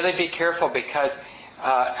really be careful, because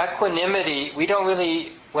equanimity,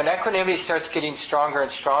 when equanimity starts getting stronger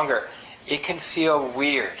and stronger, it can feel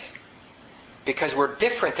weird. Because we're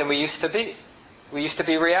different than we used to be. We used to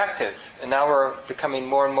be reactive, and now we're becoming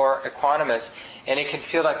more and more equanimous, and it can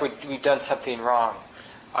feel like we've done something wrong.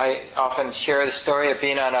 I often share the story of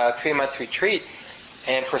being on a 3-month retreat,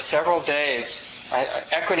 and for several days,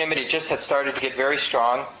 equanimity just had started to get very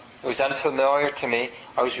strong. It was unfamiliar to me.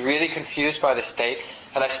 I was really confused by the state,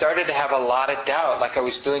 and I started to have a lot of doubt, like I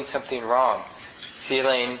was doing something wrong,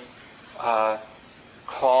 feeling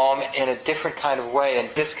calm in a different kind of way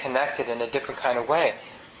and disconnected in a different kind of way.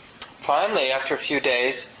 Finally, after a few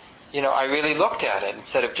days, I really looked at it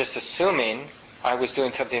instead of just assuming I was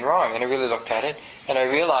doing something wrong. And I really looked at it, and I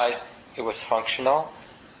realized it was functional,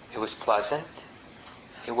 it was pleasant,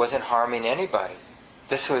 it wasn't harming anybody.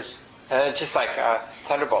 This was just like a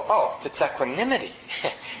thunderbolt. Oh, it's equanimity.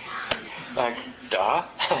 Like, duh.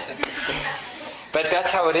 But that's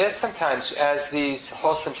how it is sometimes. As these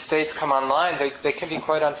wholesome states come online, they can be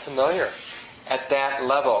quite unfamiliar at that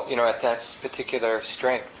level, at that particular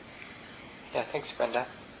strength. Yeah, thanks, Brenda.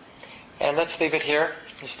 And let's leave it here.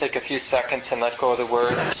 Just take a few seconds and let go of the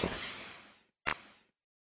words.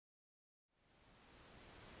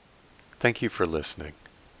 Thank you for listening.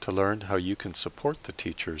 To learn how you can support the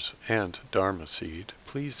teachers and Dharma Seed,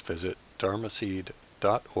 please visit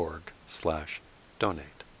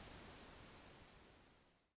dharmaseed.org/donate.